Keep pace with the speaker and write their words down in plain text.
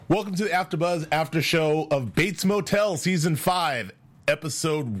Welcome to the AfterBuzz After Show of Bates Motel Season 5,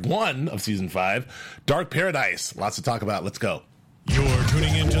 Episode 1 of Season 5, Dark Paradise. Lots to talk about. Let's go. You're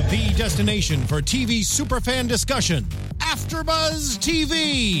tuning into the destination for TV superfan discussion, AfterBuzz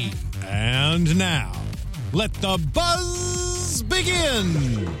TV. And now, let the buzz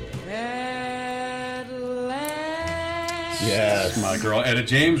begin. Yes. My girl, Etta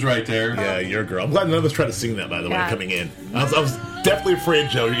James right there. Yeah, your girl. I'm glad none of us tried to sing that, by the way, coming in. I was definitely afraid,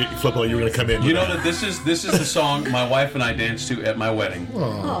 Joe, Flippo, you were going to come in. You know that this is the song my wife and I danced to at my wedding.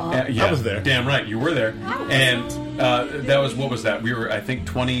 Yeah, I was there. Damn right, you were there. And that was, what was that? We were, I think,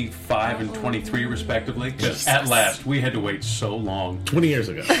 25 and 23 respectively. Because at last, we had to wait so long. 20 years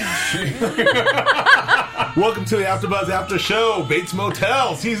ago. Welcome to the AfterBuzz After Show, Bates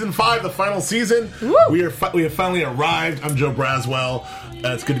Motel, Season 5, the final season. We have finally arrived. I'm Joe Braswell.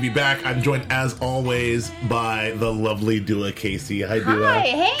 It's good to be back. I'm joined, as always, by the lovely Du'a Kaissi. Hi, Du'a. Hi,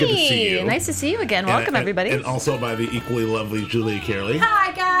 hey. Good to see you. Nice to see you again. Welcome, everybody. And also by the equally lovely Julia Cearley.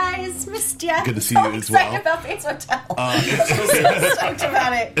 Hi, guys. Missed ya. Good to see you as well. Excited about Bates Motel. So stoked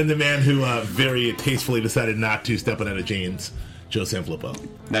about it. And the man who very tastefully decided not to step on Etta James, Joe Sanfelippo.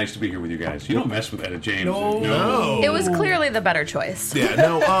 Nice to be here with you guys. You don't mess with Etta James. No. It was clearly the better choice. Yeah,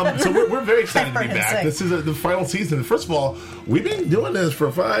 no. So we're very excited to be back. This is the final season. First of all, we've been doing this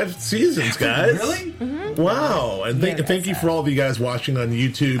for 5 seasons, guys. Really? Mm-hmm. Wow. And thank you for all of you guys watching on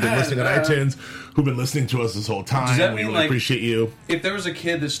YouTube and listening on iTunes who've been listening to us this whole time. Does that we mean, really appreciate you. If there was a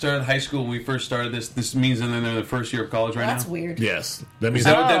kid that started high school when we first started this means that they're in the first year of college right now? That's weird. Yes. That means Is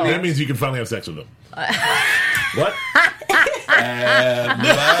that what that means? That means you can finally have sex with them. What?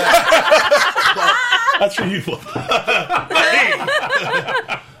 That's for you, Flip.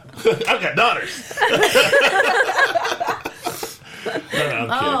 I've got daughters.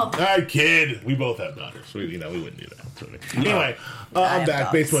 I'm kidding. We both have daughters. We wouldn't do that. Anyway, I'm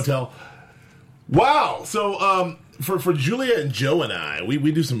back. Bates Motel. Wow. So, for Julia and Joe and I,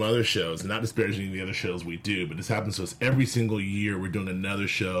 we do some other shows, not disparaging the other shows we do, but this happens to us every single year. We're doing another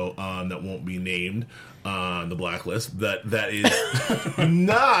show that won't be named on the blacklist. That is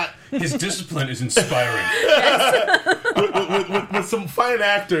not. His discipline is inspiring. with some fine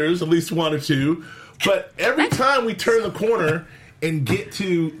actors, at least 1 or 2. But every time we turn the corner and get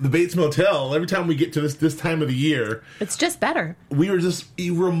to the Bates Motel, every time we get to this time of the year, It's just better. we were just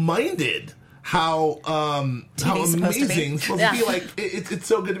reminded how amazing it's supposed to be. Like it's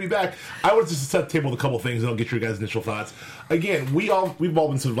so good to be back. I want to just set the table with a couple of things and I'll get your guys' initial thoughts. Again, we've all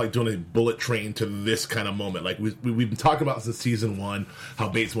been sort of like doing a bullet train to this kind of moment. Like we've been talking about since season 1 how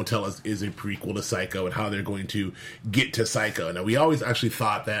Bates Motel is a prequel to Psycho and how they're going to get to Psycho. Now we always actually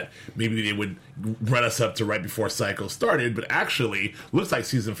thought that maybe they would run us up to right before Psycho started, but actually looks like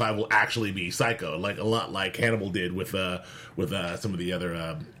season 5 will actually be Psycho, like a lot like Hannibal did with some of the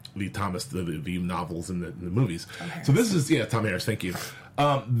other the novels and the movies. So this is Tom Harris. Thank you.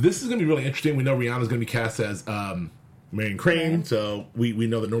 This is going to be really interesting. We know Rihanna's going to be cast as Marion Crane, so we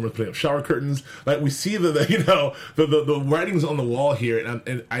know that Norma's putting up shower curtains. Like we see the writings on the wall here,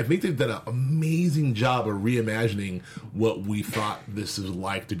 and I think they've done an amazing job of reimagining what we thought this is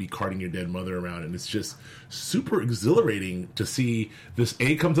like to be carting your dead mother around, and it's just super exhilarating to see this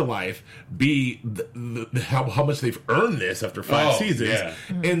A come to life, B how much they've earned this after 5 seasons,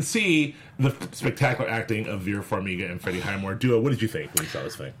 and C the spectacular acting of Vera Farmiga and Freddie Highmore. Du'a, what did you think when you saw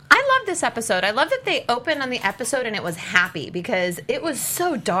this thing? I love this episode. I love that they opened on the episode and it was happy because it was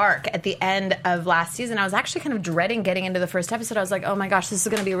so dark at the end of last season. I was actually kind of dreading getting into the first episode. I was like, oh my gosh, this is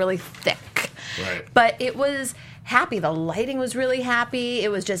going to be really thick. Right. But it was happy. The lighting was really happy. It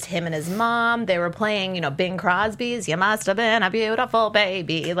was just him and his mom. They were playing, Bing Crosby's "You Must Have Been a Beautiful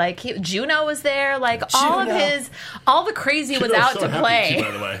Baby." Like Juno was there. Like all the crazy Juno's was out so to play. Too,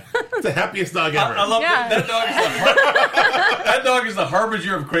 by the way, it's the happiest dog ever. I love that dog. That dog is the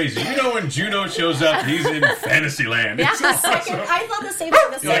harbinger of crazy. You know when Juno shows up, he's in Fantasyland. Yeah. I thought the same thing.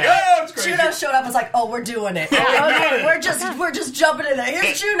 The You're like, oh, it's crazy. Juno showed up and was like, oh, we're doing it. Okay, we're just jumping in there.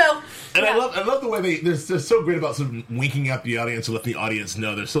 Here's Juno. And I love the way they're so great about sort of winking at the audience and letting the audience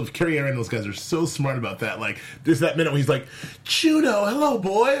know. Kerry Ehrin and those guys are so smart about that. Like, there's that minute where he's like, Juno, hello,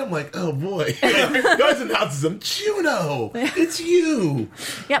 boy. I'm like, oh, boy. He always announces him, Juno, it's you.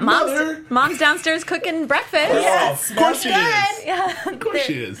 Yeah, mom's downstairs cooking breakfast. Yes, of course she is. Yeah. Of course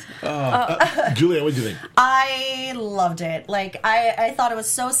she is. Julia, what did you think? I loved it. Like, I thought it was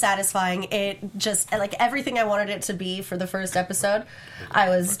so satisfying. It just, like, everything I wanted it to be for the first episode.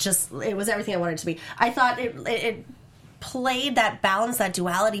 It was everything I wanted it to be. I thought it played that balance, that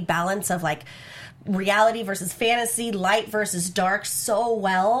duality balance of, like, reality versus fantasy, light versus dark so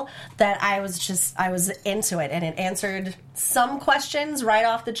well that I was into it, and it answered some questions right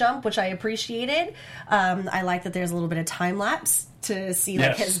off the jump, which I appreciated. I like that there's a little bit of time lapse to see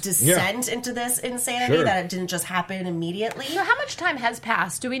like his descent into this insanity, that it didn't just happen immediately. So how much time has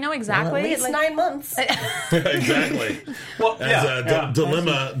passed? Do we know exactly? Well, at least 9 months. Exactly. Well,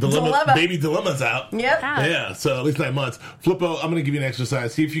 dilemma, baby dilemma's out. Yep. Yeah, so at least 9 months. Flippo, I'm going to give you an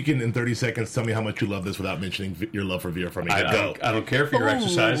exercise. See if you can, in 30 seconds, tell me how much you love this without mentioning your love for Vera Farmiga. I don't care for your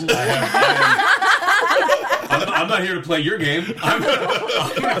exercise. I'm not here to play your game. I'm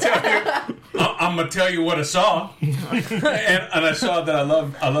going to tell you what I saw. And I saw that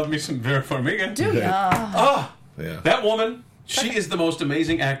I love me some Vera Farmiga. Do ya? Oh, that woman, she is the most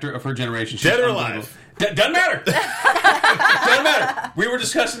amazing actor of her generation. She's dead or alive? Doesn't matter. Doesn't matter. We were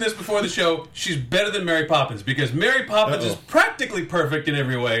discussing this before the show. She's better than Mary Poppins because Mary Poppins is practically perfect in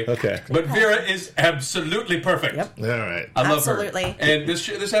every way. Okay. But Vera is absolutely perfect. Yep. All right. I love her. And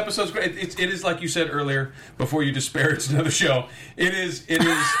this episode's great. It is like you said earlier before you disparaged another show. It is.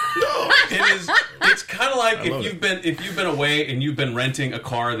 It's kind of like if you've been away and you've been renting a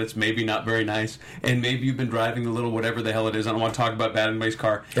car that's maybe not very nice, and maybe you've been driving the little whatever the hell it is. I don't want to talk about bad anybody's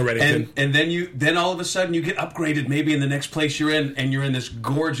car. And then all of a sudden you get upgraded maybe in the next place you're in, and you're in this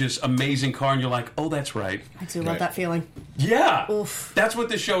gorgeous, amazing car, and you're like, oh, that's right. I do love that feeling. Yeah. Oof. That's what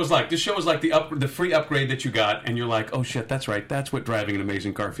this show is like. This show is like the free upgrade that you got, and you're like, oh shit, that's right. That's what driving an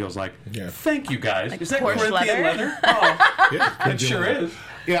amazing car feels like. Yeah. Thank you guys. Like is that Porsche Corinthian leather? Oh, yeah, it sure is.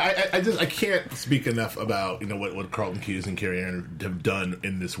 Yeah, I can't speak enough about what Carlton Cuse and Kerry Ehrin have done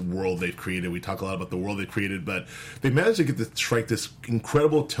in this world they've created. We talk a lot about the world they've created, but they managed to strike this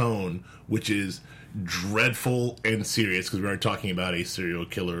incredible tone, which is dreadful and serious, because we are talking about a serial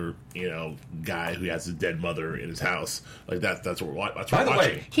killer, guy who has his dead mother in his house. Like that's what we're watching. By the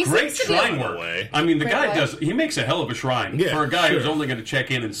way, great shrine work. I mean, the guy he makes a hell of a shrine for a guy who's only going to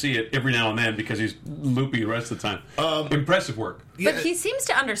check in and see it every now and then because he's loopy the rest of the time. Impressive work. But he seems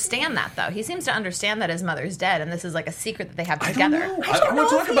to understand that, though. He seems to understand that his mother's dead, and this is like a secret that they have together. I don't know. We'll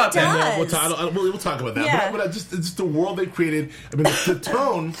talk about that. We'll talk about that. Yeah. But it's just the world they created. I mean, the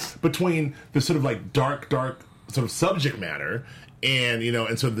tone between the sort of like dark sort of subject matter and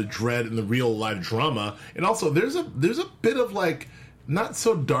and sort of the dread and the real life drama, and also there's a bit of like not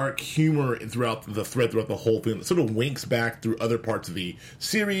so dark humor throughout the whole thing that sort of winks back through other parts of the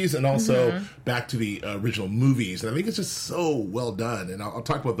series and also back to the original movies. And I think it's just so well done. And I'll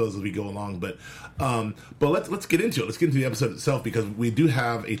talk about those as we go along. But let's get into it. Let's get into the episode itself, because we do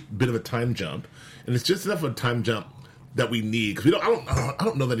have a bit of a time jump, and it's just enough of a time jump that we need, because I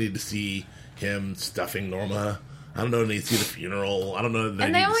don't know that I need to see him stuffing Norma. I don't know that I need to see the funeral. I don't know that.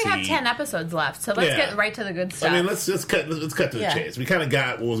 And they only have 10 episodes left, so let's get right to the good stuff. I mean, let's cut to the chase. We kind of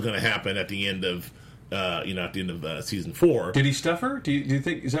got what was going to happen at the end of season 4. Did he stuff her? Do you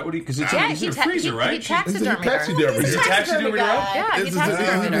think, is that what he? Because it's he's in a freezer, right? He taxidermied her. He's a taxidermy guy. Yeah, he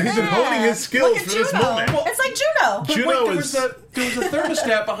taxidermied her. He's been honing his skills for this moment. It's like Juno. But wait, there was a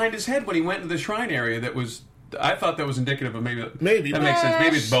thermostat behind his head when he went into the shrine area that was. I thought that was indicative of maybe that makes sense.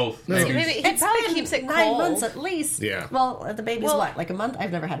 Maybe it's both. Maybe he probably keeps it 9 cold. months at least. Yeah. Well, the baby's what? Like a month?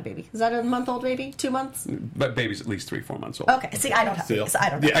 I've never had a baby. Is that a month-old baby? 2 months? But baby's at least 3-4 months old. Okay. See, I don't have babies. I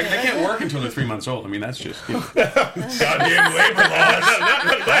don't know. Yeah, I can't work until they're 3 months old. I mean, that's just goddamn labor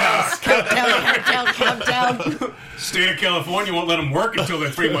laws. Countdown. State of California won't let them work until they're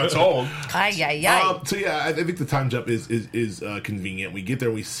 3 months old. So yeah, I think the time jump is convenient. We get there,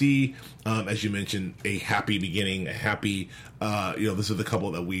 we see, as you mentioned, a happy beginning, a happy. This is the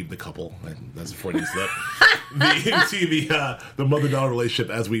couple that weave the couple. That's a Freudian slip. You see the mother-daughter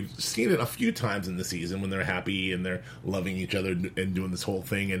relationship as we've seen it a few times in the season, when they're happy and they're loving each other and doing this whole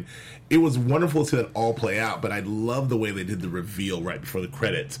thing. And it was wonderful to see that all play out. But I love the way they did the reveal right before the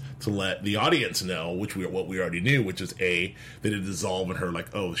credits to let the audience know, what we already knew, which is they did dissolve in her,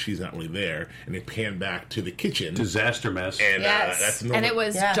 like, oh, she's not really there, and they pan back to the kitchen, disaster mess, and and it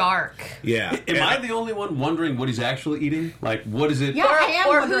was dark. Yeah. Am I the only one wondering what he's actually eating? Like, what is it? Yeah, I am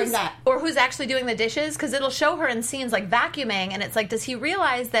wondering that. Or who's actually doing the dishes? Because it'll show her in scenes like vacuuming, and it's like, does he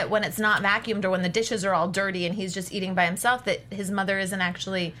realize that when it's not vacuumed or when the dishes are all dirty and he's just eating by himself, that his mother isn't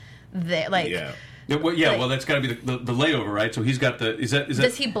actually there? Like, well, that's got to be the layover, right? So he's got the. Is that?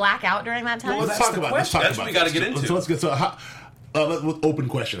 Does he black out during that time? Well, let's talk about that's what we got to get into. So let's get open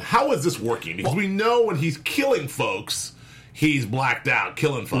question. How is this working? Because we know when he's killing folks, he's blacked out,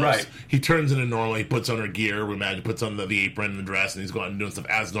 killing folks. Right. He turns into Norma. He puts on her gear. We imagine puts on the apron and the dress, and he's going and doing stuff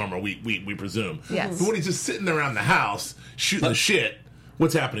as Norma. We presume. Yes. But when he's just sitting around the house shooting the shit,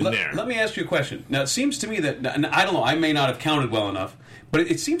 what's happening there? Let me ask you a question. Now, it seems to me that, and I don't know, I may not have counted well enough, but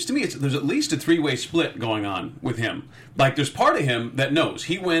it seems to me there's at least a 3-way split going on with him. Like, there's part of him that knows.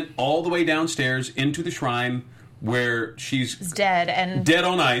 He went all the way downstairs into the shrine where she's dead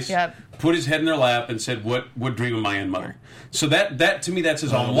on ice, put his head in their lap and said, what dream am I in, mother? So that to me, that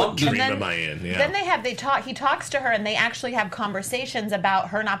says all. What dream am I in? Yeah. Then he talks to her, and they actually have conversations about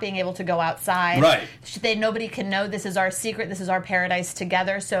her not being able to go outside. Right. Nobody can know, this is our secret, this is our paradise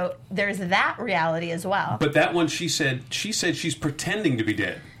together. So there's that reality as well. But that one, she said she's pretending to be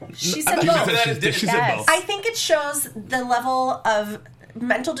dead. She said both. She said both. I think it shows the level of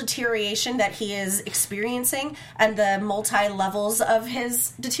mental deterioration that he is experiencing and the multi-levels of his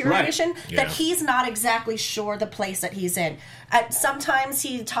deterioration, that he's not exactly sure the place that he's in. Sometimes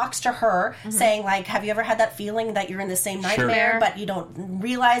he talks to her saying, like, have you ever had that feeling that you're in the same nightmare but you don't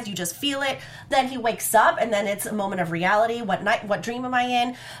realize, you just feel it? Then he wakes up and then it's a moment of reality. What dream am I in?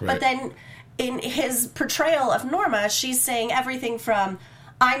 Right. But then in his portrayal of Norma, she's saying everything from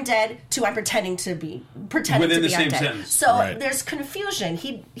I'm dead to I'm pretending to be within the same dead. Sentence. So there's confusion.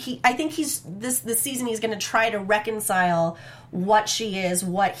 I think this season he's going to try to reconcile what she is,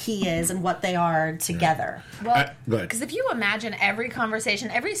 what he is, and what they are together. Well, because if you imagine every conversation,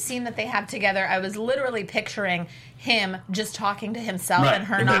 every scene that they have together, I was literally picturing him just talking to himself and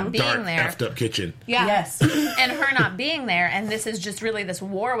her not being there. Effed up kitchen. Yeah. Yes. And her not being there, and this is just really this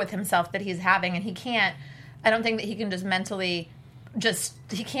war with himself that he's having, and I don't think that he can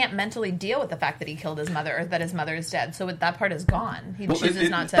he can't mentally deal with the fact that he killed his mother or that his mother is dead. So that part is gone. He chooses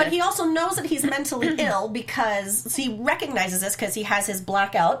not to. But he also knows that he's mentally ill because he recognizes this because he has his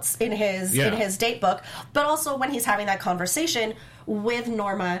blackouts in his date book. But also when he's having that conversation with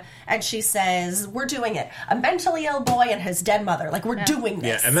Norma and she says, we're doing it. A mentally ill boy and his dead mother. Like, we're doing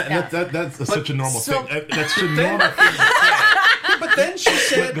this. Yeah, and that's such a normal thing. That's a normal thing. But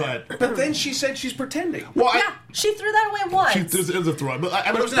then she said she's pretending. Well, she threw that away once. It was a throw. But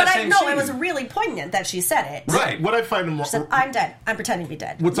it was really poignant that she said it. Right. What I find more... She said, I'm dead. I'm pretending to be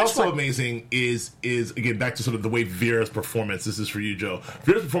dead. What's also amazing is again, back to sort of the way Vera's performance, this is for you, Joe.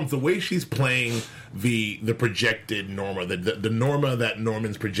 Vera's performance, the way she's playing the projected Norma, the Norma that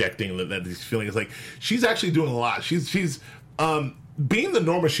Norman's projecting, that he's feeling, is like, she's actually doing a lot. She's being the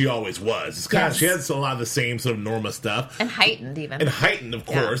Norma she always was. It's kind of, she has a lot of the same sort of Norma stuff. And heightened, even. And heightened, of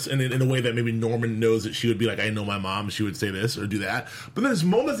course, and in a way that maybe Norman knows that she would be like, I know my mom, she would say this or do that. But there's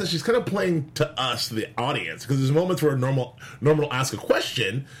moments that she's kind of playing to us, the audience, because there's moments where Norma will ask a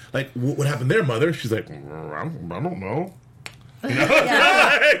question, like, what happened there, mother? She's like, I don't know. You know?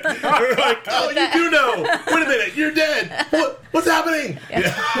 Like, oh, you do know. Wait a minute, you're dead. What's happening?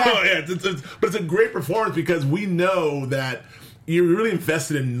 But it's a great performance because we know that you're really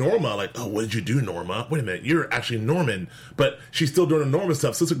invested in Norma. Like, oh, what did you do, Norma? Wait a minute, you're actually Norman, but she's still doing the Norma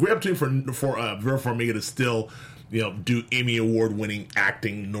stuff. So it's a great opportunity for Vera Farmiga to still, do Emmy Award-winning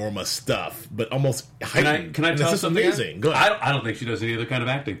acting Norma stuff, but almost heightened. Can I tell you something? Amazing. Go ahead. I don't think she does any other kind of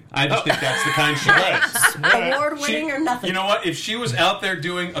acting. I just think that's the kind she does. Award-winning or nothing. You know what? If she was out there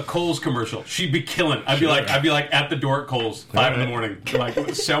doing a Kohl's commercial, she'd be killing. I'd be like at the door at Kohl's, 5 in the morning,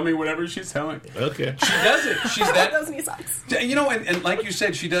 like, sell me whatever she's selling. Okay. She does it. She's that. Those knee socks. And like you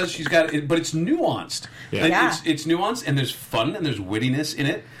said, she does. She's got it, but it's nuanced. Yeah. It's nuanced, and there's fun and there's wittiness in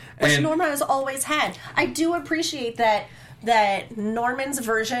it. Which Norma has always had. I do appreciate that Norman's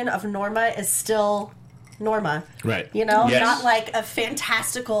version of Norma is still Norma. Right. Not like a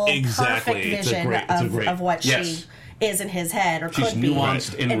fantastical, perfect vision of what she is in his head or she's could be. She's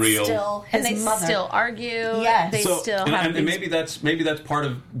nuanced and real. Still his and they mother. Still argue. Yes. They still have. And maybe that's part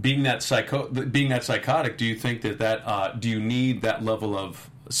of being that psychotic. Do you think that do you need that level of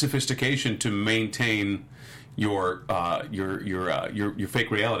sophistication to maintain your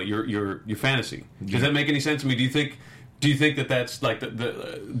fake reality, your fantasy? Does that make any sense to me? Do you think that that's like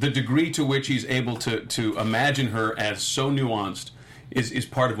the degree to which he's able to imagine her as so nuanced is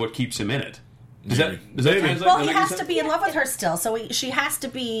part of what keeps him in it? Does that translate? Well, he has to be in love with her still, so she has to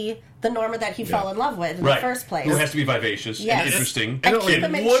be the Norma that he fell in love with in the first place. Who has to be vivacious and interesting. And keep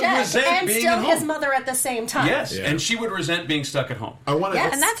him in check, and still his mother at the same time. Yes, and she would resent being stuck at home.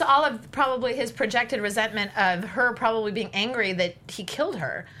 And that's all of probably his projected resentment of her probably being angry that he killed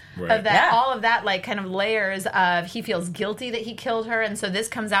her. Right. Of that, all of that, like, kind of layers of he feels guilty that he killed her, and so this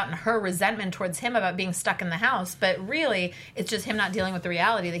comes out in her resentment towards him about being stuck in the house. But really, it's just him not dealing with the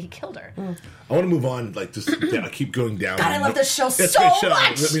reality that he killed her. I want to move on, like, just keep going down. God, I love this show so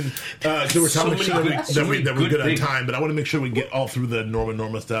much. I mean, there were times that we're good on time, but I want to make sure we get all through the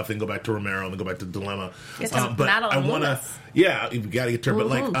Norma stuff and go back to Romero and then go back to Dilemma. But I want to. Yeah, you've got to get to her, but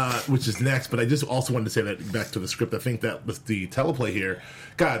like, which is next. But I just also wanted to say that back to the script. I think that with the teleplay here,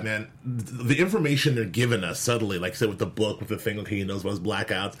 God, man, the information they're giving us subtly, like I said, with the book, with the thing, okay, he knows about his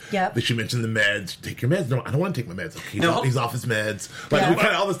blackouts. Yep. They should mention the meds. Take your meds. No, I don't want to take my meds. Okay, he's off his meds. Like, we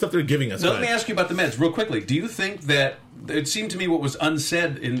kind of all the stuff they're giving us. Now, let me ask you about the meds real quickly. Do you think that it seemed to me what was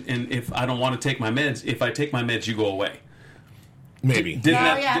unsaid in if I don't want to take my meds, if I take my meds, you go away? Maybe.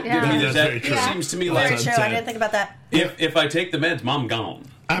 It seems to me like very true. I didn't think about that. If I take the meds, Mom gone.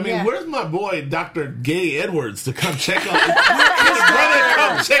 I mean, where's my boy, Dr. Gay Edwards, to come check on his brother?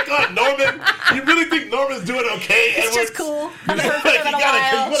 Come check on Norman. You really think Norman's doing okay? It's Edwards? just cool. Haven't heard from him in a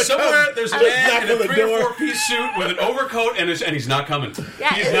while. Somewhere there's a man in a 3 or 4 piece suit with an overcoat, and he's not coming.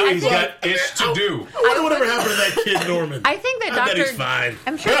 Yeah, he's got ish to do. I wonder whatever happened to that kid, Norman. I think that I bet he's fine.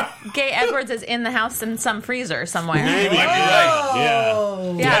 I'm sure Gay Edwards is in the house in some freezer somewhere. Maybe. Right.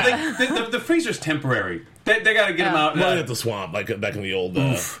 Yeah. Well, the freezer's temporary. They got to get him out. Running at the swamp, like back in the old.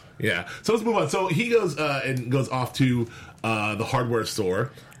 Yeah. So let's move on. So he goes and goes off to the hardware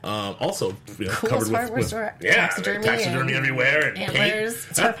store. Also, covered with store. Taxidermy everywhere and antlers.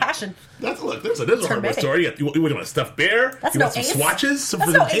 It's her passion. There's a hardware store. You want a stuffed bear? That's you no want some Ace. Swatches?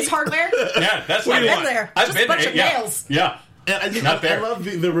 That's no Ace Hardware. Yeah, that's what what I've been there. I've Just been a bunch there. of nails. Yeah. And I love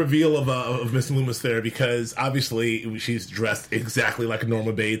the reveal of Miss Loomis there, because obviously she's dressed exactly like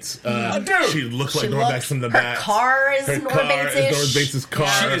Norma Bates. She looks like Norma Bates from the back. Her car is Norma Bates' car.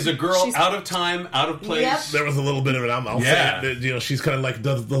 She is a girl out of time, out of place. Yep. There was a little bit of it. I'll say it. She's kind of like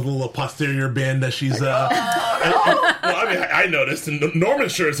the little posterior bend that she's. I noticed, and Norman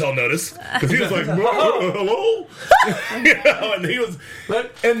sure as hell noticed, because he was like, "Hello," and he was.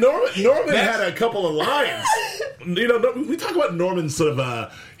 And Norman had a couple of lines. We talk about Norman's sort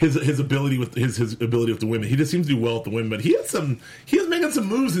of his ability with his ability with the women. He just seems to do well with the women, but he was making some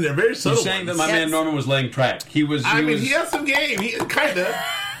moves in there, very subtle. You're saying that my man Norman was laying track. He had some game. He kind of.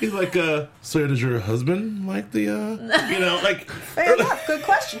 He's like, so does your husband like the, Fair enough. Good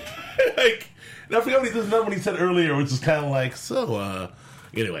question. Like, and I forgot what he does when he said earlier, which is kind of like,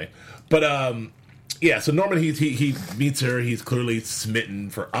 anyway. But, yeah, so Norman, he meets her. He's clearly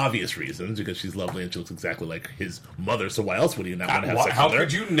smitten for obvious reasons, because she's lovely and she looks exactly like his mother, so why else would he not want to have sex with her? How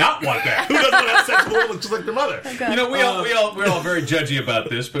could you not want that? Who doesn't want to have sex with her who looks just like their mother? Okay. We're all very judgy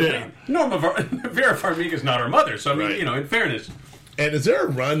about this, but Norma Vera Farmiga's not our mother, so I mean, in fairness. And is there a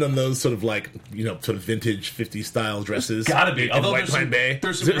run on those sort of like, sort of vintage 50s style dresses? There's gotta be. In White Pine Bay.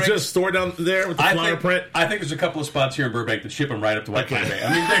 There's is there a store down there with the flower print? I think there's a couple of spots here in Burbank that ship them right up to White Pine Bay.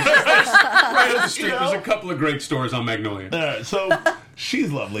 I mean, there's right up the street. There's a couple of great stores on Magnolia. So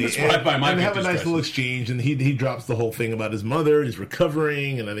she's lovely. That's why I buy my and have a nice little exchange, and he drops the whole thing about his mother, and he's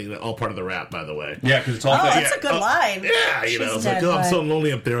recovering, and I think that's all part of the rap, by the way. Yeah, because it's all that's a good line. Yeah, it's like, I'm so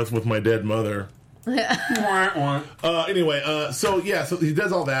lonely up there with my dead mother. Anyway, so he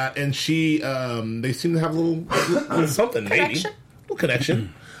does all that, and she, they seem to have a little something, maybe. A little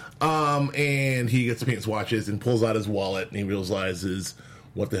connection. And he gets to paint swatches and pulls out his wallet, and he realizes,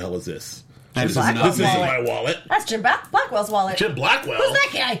 what the hell is this? This isn't my wallet. That's Jim Blackwell's wallet. Jim Blackwell? Who's that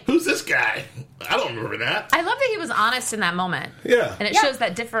guy? Who's this guy? I don't remember that. I love that he was honest in that moment. Yeah. And it shows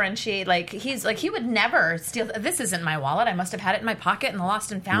that differentiate. Like, he's like, he would never steal. This isn't my wallet. I must have had it in my pocket in the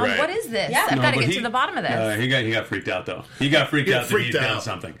lost and found. Right. What is this? Yeah. I've got to get to the bottom of this. He got freaked out, though. He got freaked out that he'd done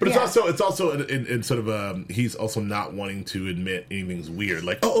something. But it's also in sort of, he's also not wanting to admit anything's weird.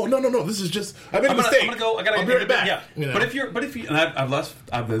 Like, no, this is just, I made a mistake. I'll be right back. Yeah. But if you, and I've left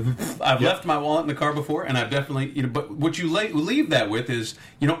my wallet in the car before, and I've definitely, but what you leave that with is,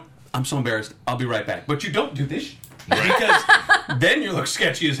 I'm so embarrassed. I'll be right back. But you don't do this, because then you look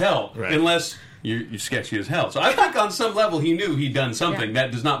sketchy as hell. Right. Unless you're sketchy as hell. So I think on some level he knew he'd done something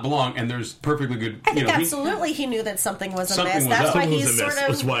that does not belong, and there's perfectly good. I think absolutely he knew that something was amiss. That's why he's sort of.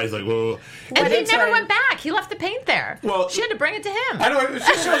 That's why he's like, whoa. And he never went back. He left the paint there. Well, she had to bring it to him. I know.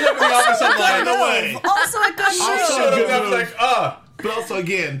 She shows up in the office. I'm like, no way. Also a good move. I was like, But also,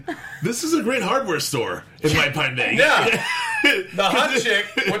 again, this is a great hardware store in White Pine Bay. Yeah. The hot chick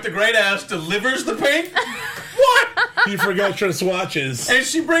with the great ass delivers the paint. What? You forgot your swatches. And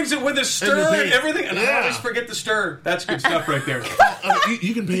she brings it with a stir and everything. And I always forget the stir. That's good stuff right there.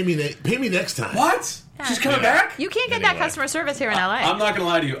 You can pay me next time. What? She's coming back? You can't get that customer service here in LA. I'm not going to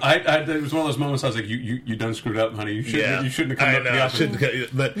lie to you. It was one of those moments I was like, you done screwed up, honey. You shouldn't have come up to the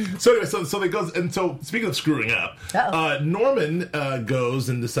office. But so anyway, so they goes, and so speaking of screwing up, Norman goes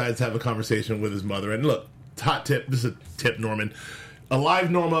and decides to have a conversation with his mother. And look, hot tip. This is a tip, Norman. Alive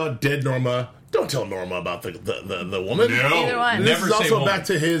Norma, dead Norma. Don't tell Norma about the woman. No. Either one. This Never is say also woman. back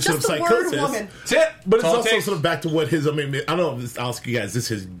to his Just sort of the word psychosis. woman. That's it. But it's That's all also it takes. sort of back to what his. I mean, I don't know. I'll ask you guys. Is this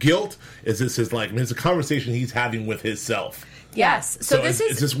his guilt? Is this his like? I mean, it's a conversation he's having with himself. Yes. So this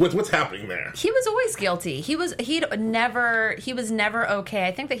is this what's happening there? He was always guilty. He was never okay.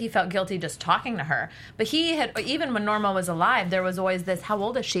 I think that he felt guilty just talking to her. But he had, even when Norma was alive, there was always this, how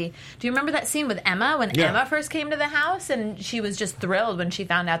old is she? Do you remember that scene with Emma when Emma first came to the house and she was just thrilled when she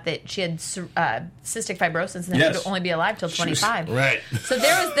found out that she had cystic fibrosis and that she would only be alive till 25. Right. So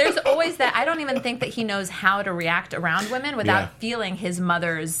there's always that. I don't even think that he knows how to react around women without feeling his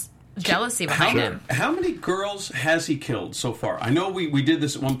mother's jealousy behind him. How many girls has he killed so far? I know we did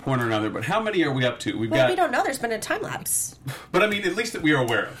this at one point or another, but how many are we up to? We don't know. There's been a time lapse. But I mean, at least that we are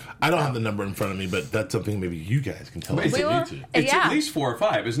aware of. I don't have the number in front of me, but that's something maybe you guys can tell us. It's Yeah. at least 4 or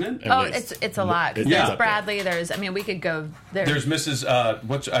 5, isn't it? Oh, it's a lot. It's There's up Bradley. There's, I mean, we could go there. There's Mrs.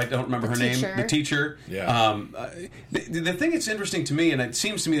 I don't remember her name. The teacher. Yeah. The thing that's interesting to me, and it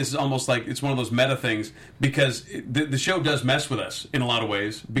seems to me this is almost like it's one of those meta things, because the show does mess with us in a lot of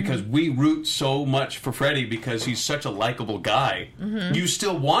ways, because we root so much for Freddie because he's such a likable guy. You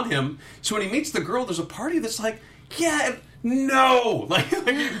still want him. So when he meets the girl, there's a party that's like, yeah, no. Like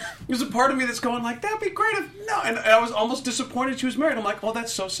there's a part of me that's going like, that'd be great if no. And I was almost disappointed she was married. I'm like, oh,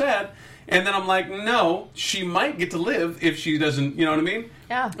 that's so sad. And then I'm like, no, she might get to live if she doesn't. You know what I mean?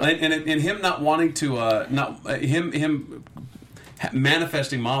 Yeah. And him not wanting to, him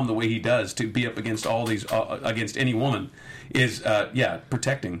manifesting mom the way he does to be up against all these against any woman is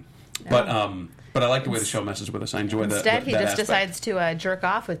protecting. Yeah. But I like the way the show messes with us. I enjoy that. Instead, he just aspect. decides to jerk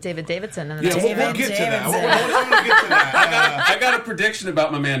off with David Davidson. And Yeah, we'll get to that. We'll get to that. I got a prediction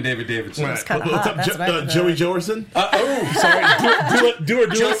about my man David Davidson. Right. kinda What's hot. That's up, right. Joey Joerson? Sorry. Joe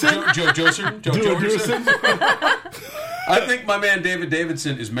Joerson? Joe Joerson. I think my man David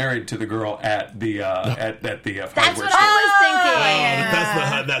Davidson is married to the girl at the at the That's hardware what store. I was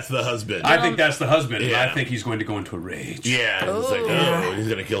thinking. That's the husband. I think that's the husband. Yeah. And I think he's going to go into a rage. Yeah, it's like, he's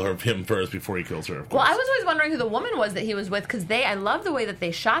going to kill him first before he kills her. Of course. Well, I was always wondering who the woman was that he was with, because I love the way that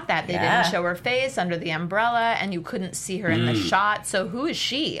they shot that. They didn't show her face under the umbrella, and you couldn't see her in the shot. So who is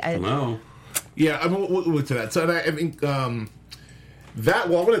she? No. Yeah, I mean, we'll get to that. So I think that.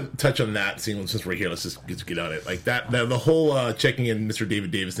 Well, I want to touch on that scene since we're here. Let's just get on it. Like that, the whole checking in Mr.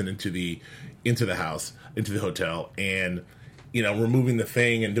 David Davidson into the house, into the hotel, and removing the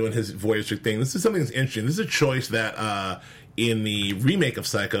thing and doing his voyeuristic thing. This is something that's interesting. This is a choice that in the remake of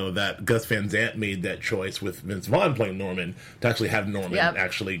Psycho, that Gus Van Sant made that choice with Vince Vaughn playing Norman to actually have Norman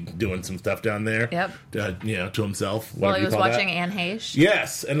actually doing some stuff down there. To himself. Well, he was watching Anne Heche.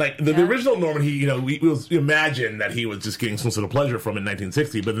 Yes, and like the original Norman, he was imagine that he was just getting some sort of pleasure from it in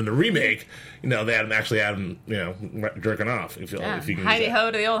 1960, but in the remake, they had him actually jerking off. If you can Heidi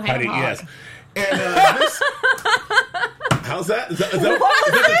ho to the old ham hock. Yes, and this. How's that? Is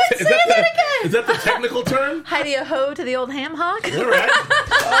that the technical term? Heidi ho to the old ham hock. All right.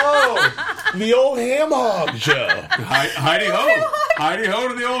 Oh, the old ham hog show. Heidi ho. Heidi ho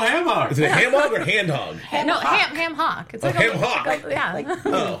to the old ham hog. Is it a ham hog or hand hog? Ham hock. It's like ham hock.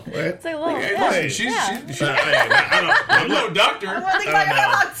 Oh, right. It's like a little. Hey, listen, I'm no doctor. I think my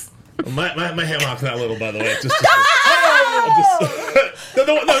dogs. My ham hock's not little, by the way. It's just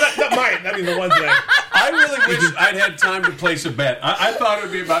not mine. I mean, the ones that I really wish I'd had time to place a bet. I thought it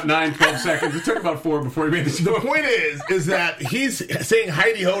would be about 9-12 seconds. It took about 4 before he made the show. The point is that he's saying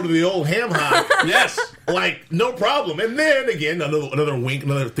Heidi ho to the old ham hock. Yes. Like, no problem. And then, again, another wink,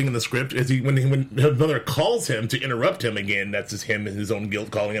 another thing in the script, is when his mother calls him to interrupt him again, that's just him and his own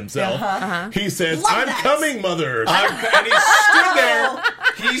guilt calling himself. He says, I'm coming, mother. And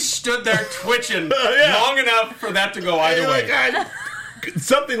he stood there twitching long enough for that to go either way.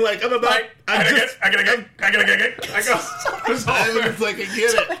 Something like, I'm about... I gotta go. It's like, I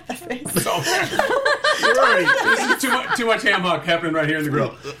get it. This is too much ham hock happening right here in the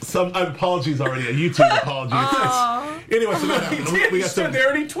grill. Some apologies already. A YouTube apology. Anyway, so that happened. We got stood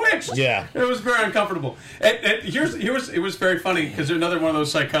there and he twitched. Yeah. It was very uncomfortable. And it was very funny because there's another one of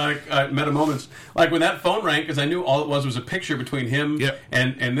those psychotic meta moments. Like when that phone rang, because I knew all it was a picture between him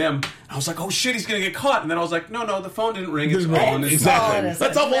and them. I was like, oh shit, he's going to get caught. And then I was like, no, the phone didn't ring. It's on. Exactly.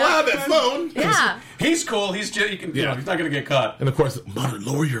 That's awful loud, that phone. Yeah. He's cool. He's just, he's not going to get caught. And of course, mother,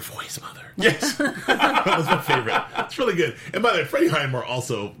 lower your voice, mother. Yes. That was my favorite. It's really good. And by the way, Freddie Highmore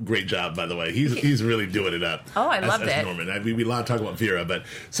also great job, by the way. He's really doing it up. Oh, I loved it. Norman. We lot talk about Vera, but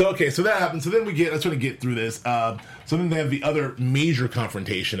so that happens. So then let's try to get through this. So then they have the other major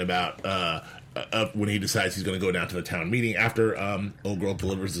confrontation about when he decides he's going to go down to the town meeting after old girl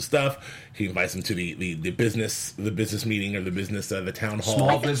delivers the stuff. He invites him to the business meeting or the town hall.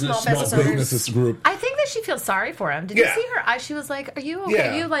 Small business group. I think that she feels sorry for him. Did you see her eyes? She was like, "Are you okay?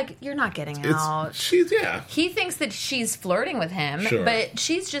 Yeah. You like you're not getting out." He thinks that she's flirting with him, but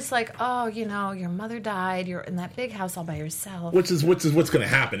she's just like, "Oh, you know, your mother died. You're in that big house all by yourself." Which is what's going to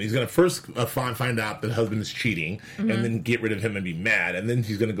happen. He's going to first find out that the husband is cheating, and then get rid of him and be mad, and then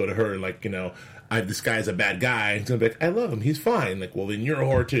he's going to go to her and like, you know, this guy's a bad guy. He's going to be like, I love him. He's fine. Like, well, then you're a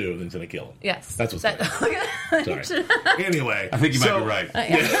whore too. And then he's going to kill him. Yes. That's what's going on. Sorry. Anyway. I think you might be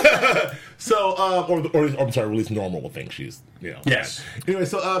right. So, or I'm sorry, at least Norma will think she's, you know. Yes. Anyway,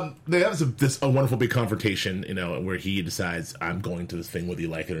 so they have a wonderful big confrontation, you know, where he decides, I'm going to this thing whether you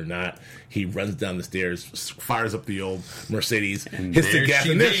like it or not. He runs down the stairs, fires up the old Mercedes, and hits the gas,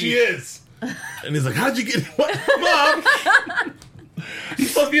 and there she is. And he's like, how'd you get... What? Mom! He's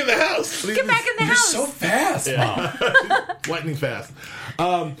supposed to be in the house. Get back in the house. You're so fast, Mom. Lightning fast.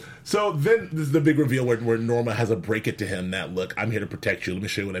 So then there's the big reveal where Norma has a break it to him that, look, I'm here to protect you. Let me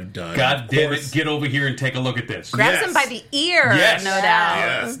show you what I've done. God damn it. Get over here and take a look at this. Grabs him by the ear, no doubt.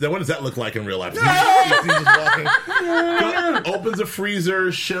 Yes. Now, what does that look like in real life? He's just walking. Opens a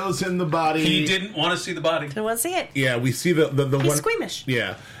freezer, shows him the body. He didn't want to see the body. Didn't want to see it. Yeah, we see the He's one. squeamish.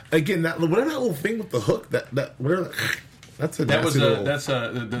 Yeah. Again, whatever that little thing with the hook, whatever. That's a That was little, that's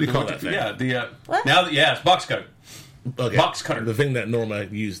what do you call that thing? Yeah, What? It's box cutter. Okay. Box cutter. The thing that Norma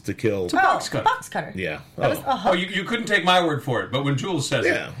used to kill. Box cutter. Box cutter. Yeah. That was a hook. Oh, you couldn't take my word for it, but when Jules says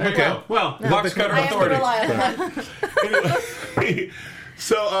Yeah, it, there you okay. go. Well, box cutter I have to authority. rely on that. Anyway,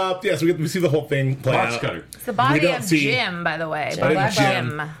 so so we see the whole thing play Box out. cutter. It's the body We don't of see- Jim, by the way. Body of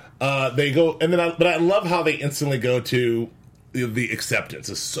Jim. They go, and then but I love how they instantly go to the acceptance.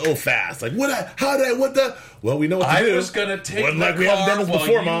 It's so fast. Like, what the? Well, we know what to do. I was going to take Wasn't the like we haven't done car this while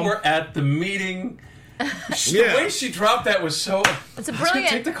before, you Mom. were at the meeting. The Yeah. way she dropped that was so... It's a I was going brilliant-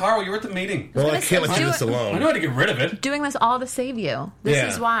 to take the car while you were at the meeting. Well, I can't let you do this I alone. know how to get rid of it. Doing this all to save you. This Yeah.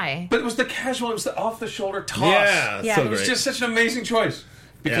 is why. But it was the casual, it was the off-the-shoulder toss. Yeah, Yeah. so It was great. just such an amazing choice.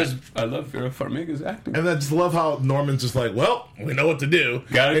 Because Yeah. I love Vera Farmiga's acting. And I just love how Norman's just like, well, we know what to do.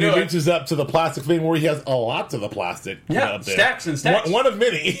 Gotta and do he it. reaches up to the plastic thing where he has a lot of the plastic. Yeah, up there. stacks and stacks. One of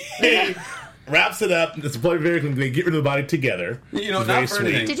many. He wraps it up. It's very they get rid of the body together. You know, It's not very for sweet.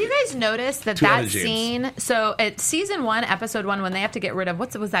 anything. Did you guys notice that Two-headed that James. scene? So at season 1, episode 1, when they have to get rid of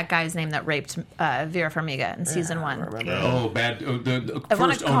what was that guy's name that raped Vera Farmiga in season 1? Oh, bad. The I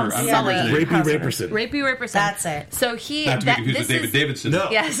wanna first call owner. him I remember Sully. his name. Rapey Raperson. Rapey Raperson. That's it. So he Not to be confused with David Davidson. No.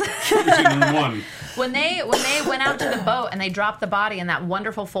 Yes. Season 1. When they went out to the boat and they dropped the body in that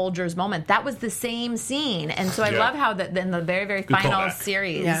wonderful Folgers moment, that was the same scene. And so I Yeah. love how that in the very, very Good final callback.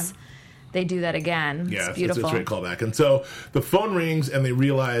 series, Yeah. they do that again. Yeah, It's beautiful. It's a great callback. And so the phone rings, and they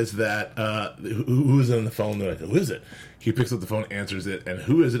realize that who's on the phone? They're like, who is it? He picks up the phone, answers it, and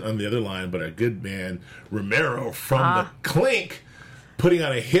who is it on the other line but our good man Romero from the Clink, putting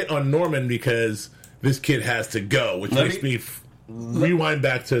on a hit on Norman because this kid has to go, which makes me rewind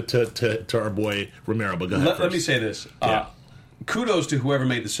back to our boy Romero. But go ahead Let me say this. Yeah. Kudos to whoever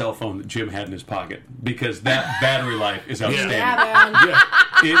made the cell phone that Jim had in his pocket, because that battery life is outstanding. Yeah, man.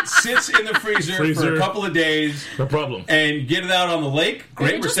 Yeah, It sits in the freezer for a couple of days, no problem. and get it out on the lake.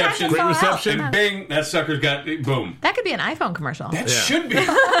 Great You just have to reception. thaw out. reception. And bing, that sucker's got boom. That could be an iPhone commercial. That Yeah. should be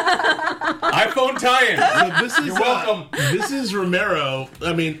iPhone tie-in. So this is You're welcome. This is Romero.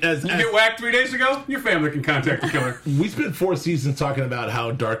 I mean, as You get whacked 3 days ago, your family can contact the killer. we spent 4 seasons talking about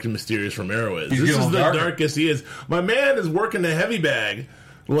how dark and mysterious Romero is. He's This getting is the darker. darkest he is. My man is working the heavy bag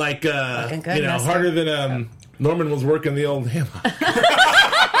like goodness. harder than Norman was working the old hammer.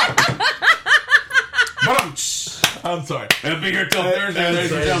 I'm sorry. I'll be here till Thursday,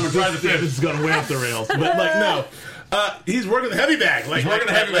 ladies and gentlemen. Try the This fifth. is going way off the rails. But no. He's working the heavy bag. Like, He's working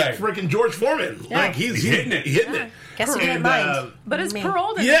the heavy bag. Like freaking George Foreman. Yeah. Like he's hitting it. Hitting it. Guess who didn't And, mind? But it's Me.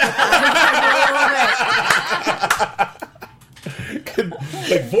 paroled. Yeah.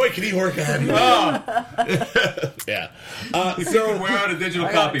 Like, boy, can he work on it. Yeah. So wear out a digital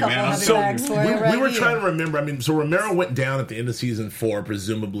I got a copy, couple man. heavy So bags for you we right were here. trying to remember. I mean, so Romero went down at the end of season 4,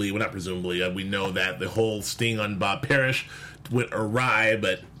 presumably. Well, not presumably. We know that the whole sting on Bob Parrish went awry,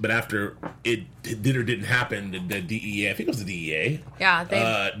 but after it did or didn't happen, the DEA, I think it was the DEA,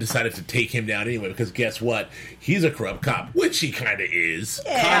 Yeah, decided to take him down anyway. Because guess what? He's a corrupt cop, which he kind of is.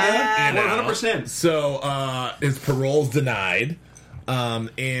 Yeah. You know? 100%. So his parole's denied,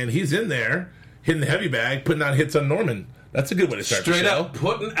 and he's in there hitting the heavy bag, putting out hits on Norman. That's a good way to start Straight the show. up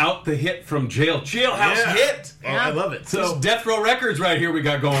putting out the hit from jail. Jailhouse Yeah. hit. Oh, I love it. So So, Death Row Records right here we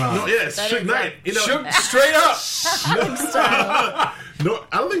got going on. no, yeah, it's Suge Knight. You know, Straight up. no,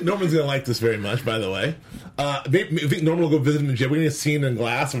 I don't think think Norman's going to like this very much, by the way. I think Norman will go visit him in jail. We're going to see in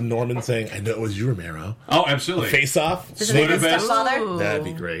glass of Norman saying, I know it was you, Romero. Oh, absolutely. Face-off. That'd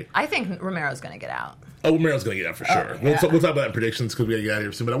be great. I think Romero's going to get out. Oh, Romero's going to get out for sure. We'll talk about that in predictions because we got to get out of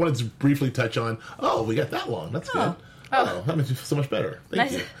here soon. But I wanted to briefly touch on, we got that long. That's good. That makes me feel so much better.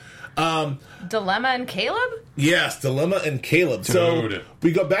 Thank you. Dilemma and Caleb? Yes, Dilemma and Caleb. Dude. So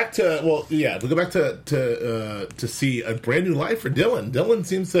we go back to see a brand new life for Dylan. Dylan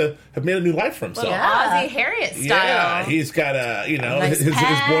seems to have made a new life for himself. Ozzie Harriet style. Yeah, he's got nice his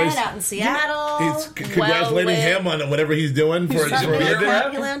boys out in Seattle. He's congratulating him on whatever he's doing for a beer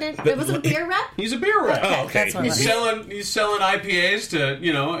rep. He landed. Was it a beer rep? He's a beer rep. Oh, okay. He's selling IPAs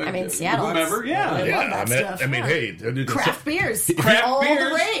to Seattle. Whomever. Yeah. Hey, craft beers. Craft beers. All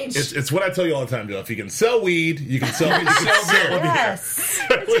the rage. It's what I tell you all the time, Joe. If you can sell weed, you can sell beer. Yes.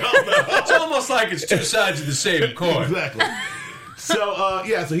 It's almost like it's two sides of the same coin. Exactly. So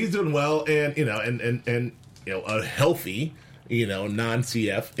so he's doing well, and a healthy,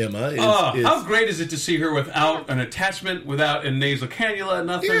 non-CF Emma is how great is it to see her without an attachment, without a nasal cannula,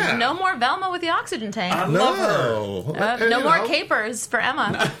 nothing? Yeah. No more Velma with the oxygen tank. I love her. No more capers for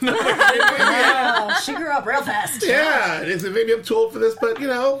Emma. She grew up real fast. Yeah, maybe I'm too old for this, but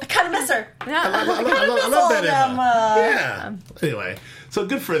I kind of miss her. I love that Emma. Yeah. Anyway, so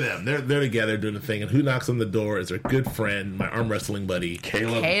good for them. They're together doing the thing, and who knocks on the door is our good friend, my arm wrestling buddy,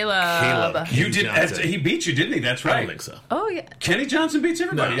 Caleb. You did. He beat you, didn't he? That's right. I don't think so. Oh yeah. Kenny Johnson beats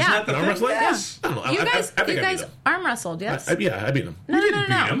everybody. No. Isn't that the arm thing? wrestling? Yes. I don't know. You guys I beat him. arm wrestled, yes? I beat him. No, didn't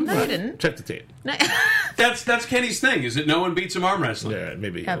beat him. No, you didn't. Check the tape. No. That's Kenny's thing. Is that no one beats him arm wrestling? Yeah,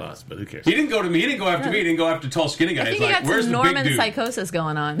 maybe he lost, but who cares? He didn't go to me. He didn't go after me. He didn't go after tall, skinny guys. I think he got where's some the Norman big dude? psychosis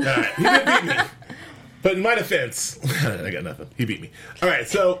going on. All right, he did beat me. But in my defense, I got nothing. He beat me. All right,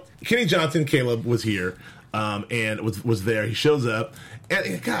 so Kenny Johnson, Caleb, was here and was there. He shows up,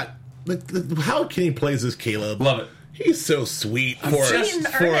 and God, how Kenny plays as Caleb. Love it. He's so sweet for an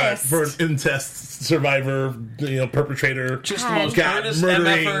incest survivor, perpetrator, just the most earnest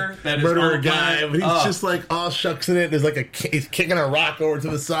MFer that is murderer on guy. But he's just like all shucks in it. There's he's kicking a rock over to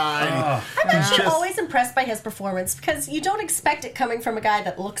the side. I'm actually always impressed by his performance because you don't expect it coming from a guy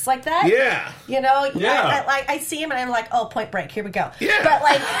that looks like that. Yeah, I see him and I'm like, oh, Point Break, here we go. Yeah, but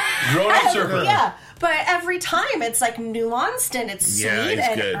grown-up surfer. Yeah. But every time it's nuanced and it's sweet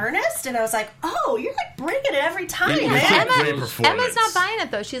and good. earnest, and I was like, "Oh, you're bringing it every time, man." Emma's not buying it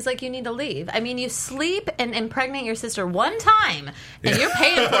though. She's like, "You need to leave." I mean, you sleep and impregnate your sister one time, and you're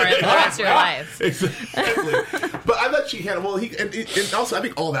paying for it the rest of your life. Exactly. But I thought she had and also I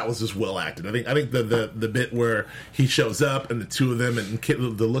think all that was just well acted. I think the bit where he shows up and the two of them and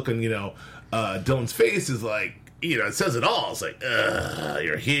the look on Dylan's face is like. It says it all. It's like,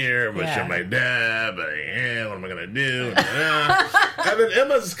 you're here, but you're my dad, but what am I going to do? And then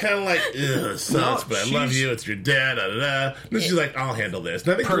Emma's kind of like, ugh, sucks, but I love you, it's your dad, And then she's like, I'll handle this.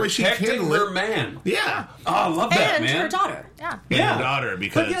 And I think the way she handled her it, man. Yeah. Oh, I love that, man. And her daughter. Yeah. Her daughter,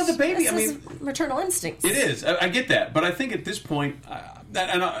 because... But, the baby, this is maternal instincts. It is. I get that. But I think at this point...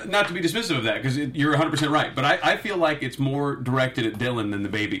 and not to be dismissive of that, because you're 100% right, but I feel like it's more directed at Dylan than the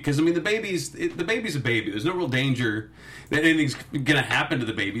baby. Because, the baby's a baby. There's no real danger that anything's going to happen to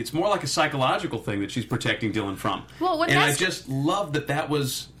the baby. It's more like a psychological thing that she's protecting Dylan from. And I just love that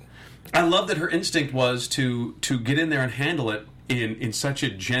was... I love that her instinct was to get in there and handle it in such a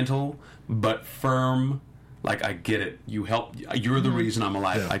gentle but firm... I get it. You help. You're the reason I'm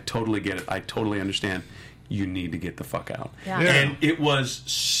alive. Yeah. I totally get it. I totally understand. You need to get the fuck out. Yeah. And it was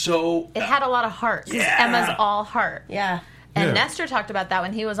so... It had a lot of heart. Yeah. Emma's all heart. Yeah. And Nestor talked about that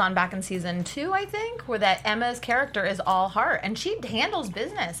when he was on back in season 2, I think, where that Emma's character is all heart. And she handles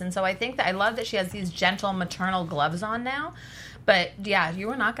business. And so I think that I love that she has these gentle maternal gloves on now. But, you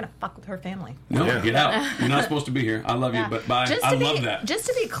were not going to fuck with her family. No, get out. You're not supposed to be here. I love you, but bye. I love that. Just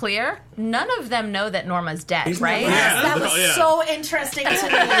to be clear, none of them know that Norma's dead, right? That was so interesting to me.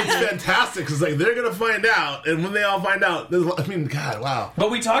 It's fantastic, because they're going to find out, and when they all find out, God, wow.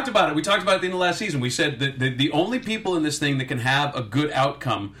 But we talked about it. We talked about it at the end of last season. We said that the only people in this thing that can have a good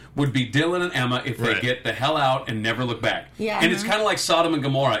outcome would be Dylan and Emma if they get the hell out and never look back. Yeah. And it's kind of like Sodom and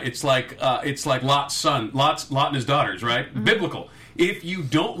Gomorrah. It's like Lot's son, Lot and his daughters, right? Mm-hmm. Biblical. If you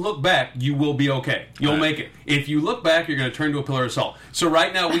don't look back, you will be okay. You'll make it. If you look back, you're going to turn to a pillar of salt. So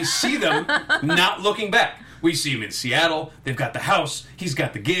right now, we see them not looking back. We see them in Seattle. They've got the house. He's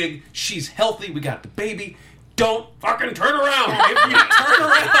got the gig. She's healthy. We got the baby. Don't fucking turn around. If you turn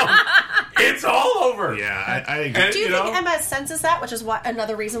around, it's all over. Yeah, I agree. Do you think Emma senses that, which is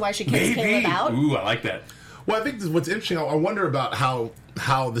another reason why she kicks Caleb out? Ooh, I like that. Well, I think what's interesting, I wonder about how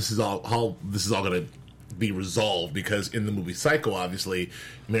this is all going to be resolved, because in the movie Psycho, obviously,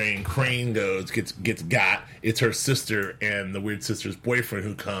 Marion Crane gets got. It's her sister and the weird sister's boyfriend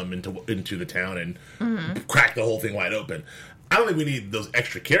who come into the town and crack the whole thing wide open. I don't think we need those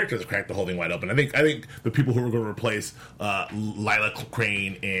extra characters to crack the whole thing wide open. I think the people who are going to replace Lila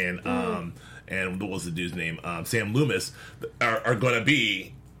Crane and what was the dude's name, Sam Loomis, are going to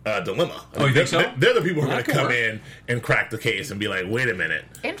be Dilemma. Oh, you think so? They're the people who are going to come in and crack the case and be like, wait a minute.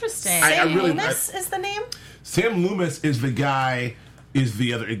 Interesting. Sam Loomis is the name? Sam Loomis is the guy, is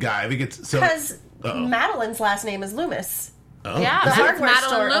the other guy. I think it's... Because Madeline's last name is Loomis. Oh. Yeah, the that's hardware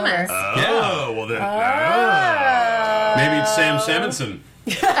store Madeline Loomis. Oh, well then... Maybe it's Sam Simonson.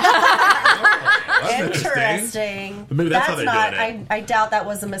 Interesting. Maybe that's how they're doing it. I doubt that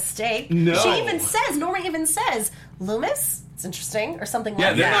was a mistake. No. Norma even says, Loomis? It's interesting, or something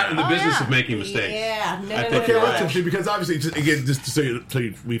like that. Yeah, they're not in the business of making mistakes. Yeah, no. Okay, well, that's interesting, because obviously, just so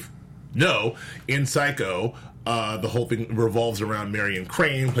we know, in Psycho, the whole thing revolves around Marion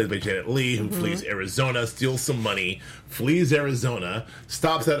Crane, played by Janet Leigh, who flees Arizona, steals some money, flees Arizona,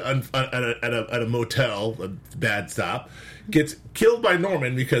 stops at a motel, a bad stop, gets killed by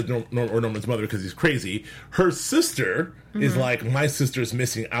Norman because Norman's mother, because he's crazy. Her sister is like, my sister's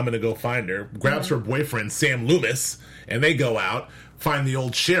missing, I'm going to go find her. Grabs her boyfriend, Sam Loomis, and they go out, find the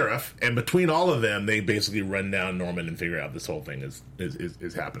old sheriff, and between all of them, they basically run down Norman and figure out this whole thing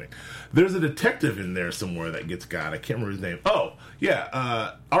is happening. There's a detective in there somewhere that gets got. I can't remember his name. Oh,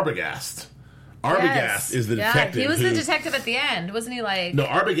 yeah, Arbogast. Arbogast is the detective. He was the detective at the end, wasn't he? Like, no,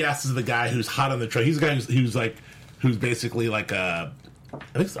 Arbogast is the guy who's hot on the trail. He's the guy who's basically like a... I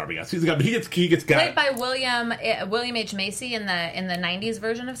think it's Arbogast. He's the guy, but he gets got. Played by William H. Macy in the 90s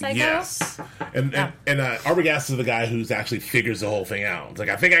version of Psycho. Yes, and Arbogast is the guy who's actually figures the whole thing out. It's like,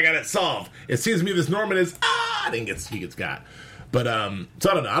 I think I got it solved. It seems to me this Norman is and he gets got. But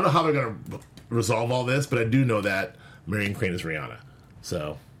so I don't know how they're gonna resolve all this, but I do know that Marion Crane is Rihanna.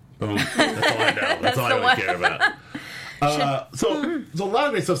 So boom, that's all I know. That's all I really care about. So a lot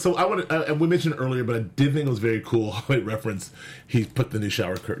of great stuff. So I want to, and we mentioned it earlier, but I did think it was very cool how it referenced. He put the new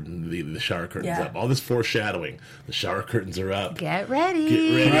shower curtain, the shower curtains up. All this foreshadowing. The shower curtains are up. Get ready.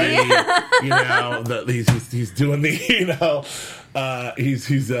 You know, he's doing the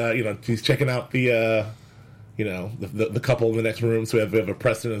he's checking out the the couple in the next room. So we have a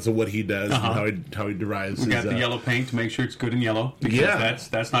precedence of what he does and how he derives. We got the yellow paint to make sure it's good in yellow, because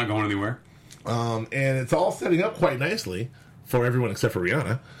that's not going anywhere. And it's all setting up quite nicely for everyone except for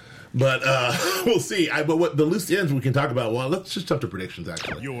Rihanna. But we'll see. But what the loose ends we can talk about. Well, let's just jump to predictions.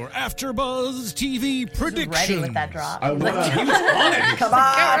 Actually, your AfterBuzz TV predictions. Ready with that drop. He was on it. Come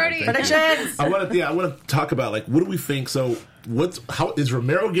on, predictions. I want to talk about, like, what do we think? So, how is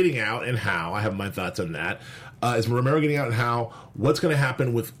Romero getting out, and how? I have my thoughts on that. Is Romero getting out, and how? What's going to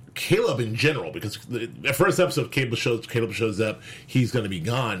happen with Caleb in general? Because the first episode, Caleb shows up. He's going to be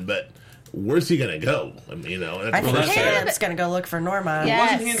gone, but where's he going to go? I mean, I think Caleb's going to go look for Norma.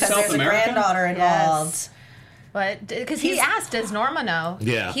 Yes. Wasn't he in South there's America? a granddaughter involved. Yes. But because he asked, does Norma know?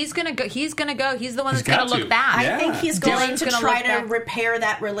 Yeah, he's gonna go. He's the one that's gonna look back. I think he's going to try to back. repair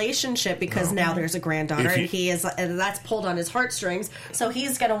that relationship, because now there's a granddaughter, and that's pulled on his heartstrings. So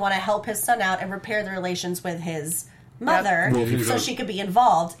he's going to want to help his son out and repair the relations with his mother, so she could be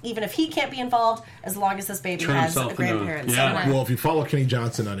involved, even if he can't be involved, as long as this baby has a grandparent. Well, if you follow Kenny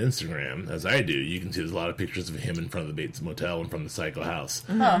Johnson on Instagram, as I do, you can see there's a lot of pictures of him in front of the Bates Motel and from the Psycho house.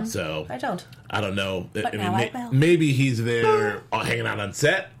 So I don't know. But now I will. Maybe he's there hanging out on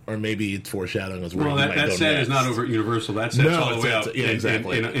set, or maybe it's foreshadowing us. Well, that set is not over at Universal. That set's all the way up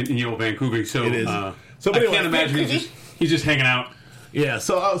exactly. in Vancouver. So it is. So anyway, I can't imagine he's just hanging out. Yeah,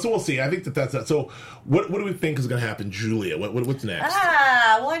 so we'll see. I think that's that. So what do we think is going to happen, Julia? What's next?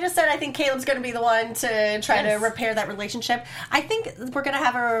 Well, I just said I think Caleb's going to be the one to try to repair that relationship. I think we're going to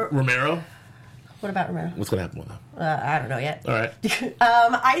have a Romero. What about Romero? What's going to happen with him? I don't know yet. All right.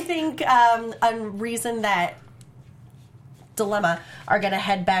 I think a reason that Dilemma are going to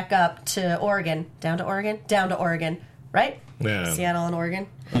head back up to Oregon, down to Oregon, right? Yeah. Seattle and Oregon.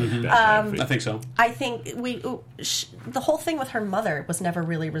 I think so. I think the whole thing with her mother was never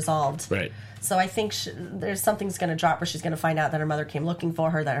really resolved. Right. So I think there's something's going to drop where she's going to find out that her mother came looking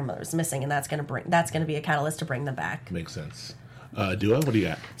for her, that her mother's missing, and that's going to be a catalyst to bring them back. Makes sense. Du'a, what do you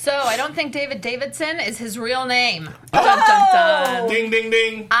got? So I don't think David Davidson is his real name. Dun, dun, dun. Ding, ding,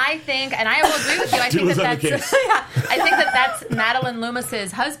 ding. I think, and I will agree with you. I think I think that's Madeline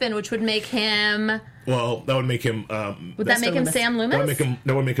Loomis's husband, which would make him. Well, that would make him. Would that make him Sam Loomis?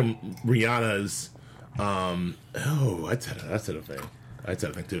 That would make him Rihanna's. I'd say a thing. I'd say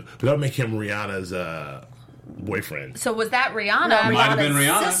a thing too. But that would make him Rihanna's boyfriend. So was that Rihanna? No, Might have been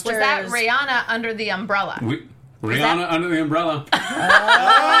Rihanna. Sisters. Was that Rihanna under the umbrella? Rihanna under the umbrella. Ella.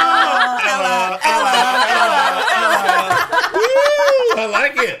 I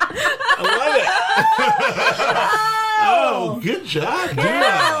like it. I love it. Oh, good job. Yeah,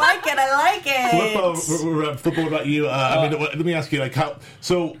 I like it. Flippo, what about you? Let me ask you, like, how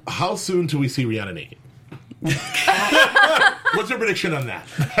soon do we see Rihanna naked? What's your prediction on that?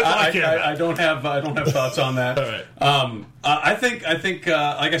 I don't have thoughts on that. All right. I think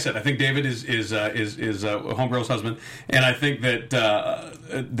like I said, I think David is Homegirl's husband, and I think that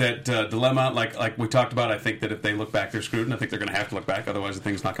dilemma, like we talked about, I think that if they look back, they're screwed, and I think they're going to have to look back, otherwise the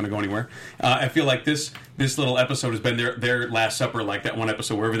thing's not going to go anywhere. I feel like this little episode has been their last supper, like that one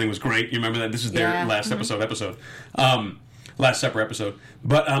episode where everything was great. You remember that? This is their last episode. Last Supper episode.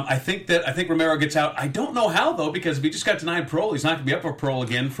 But I think Romero gets out. I don't know how, though, because if he just got denied parole, he's not going to be up for parole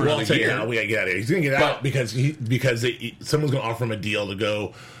again for another year. We got to get out of here. He's going to get out because someone's going to offer him a deal to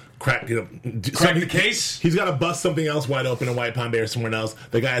go crack the case. He's got to bust something else wide open in White Palm Bay or somewhere else.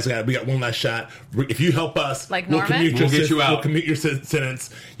 The guy's we got one last shot. If you help us, like we'll Norman? get you out. We'll commute your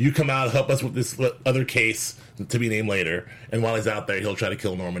sentence. You come out, help us with this other case to be named later. And while he's out there, he'll try to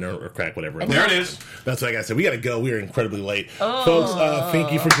kill Norman or crack whatever. There it is. That's what I said. We got to go. We are incredibly late. Folks,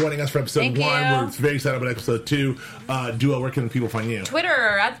 thank you for joining us for episode 1. We're very excited about episode 2. Dua, where can people find you?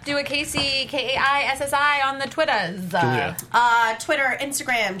 Twitter, at Du'a Kaissi, Kaissi on the Twitters. Julia. Twitter,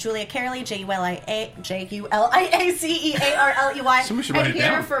 Instagram, Julia Cearley, JuliaCearley. Somebody should write and it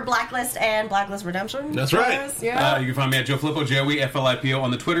here down. for Blacklist and Blacklist Redemption. That's right. Yeah. You can find me at Joe Flippo, JOEFLIPO on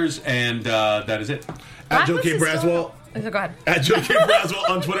the Twitters, and that is it. At Joe K. Braswell. So go ahead. At Joe K. Braswell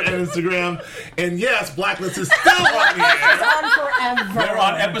on Twitter and Instagram. And yes, Blacklist is still on the air. It's on forever. They're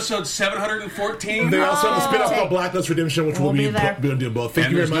on episode 714. They also have a spin-off called Blacklist Redemption, which we'll be there. doing both.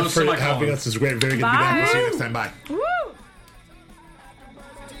 Thank you very much for having us. It's great. Very good to be back. We'll see you next time. Bye. Woo!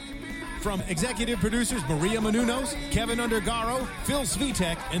 From executive producers Maria Menounos, Kevin Undergaro, Phil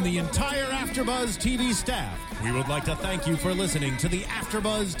Svitek, and the entire AfterBuzz TV staff, we would like to thank you for listening to the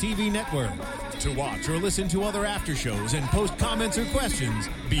AfterBuzz TV network. To watch or listen to other after shows and post comments or questions,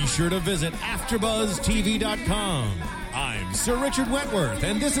 be sure to visit AfterBuzzTV.com. I'm Sir Richard Wentworth,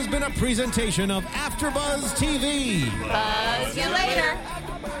 and this has been a presentation of AfterBuzz TV. Buzz you later.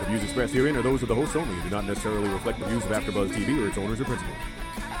 The views expressed herein are those of the hosts only and do not necessarily reflect the views of AfterBuzz TV or its owners or principals.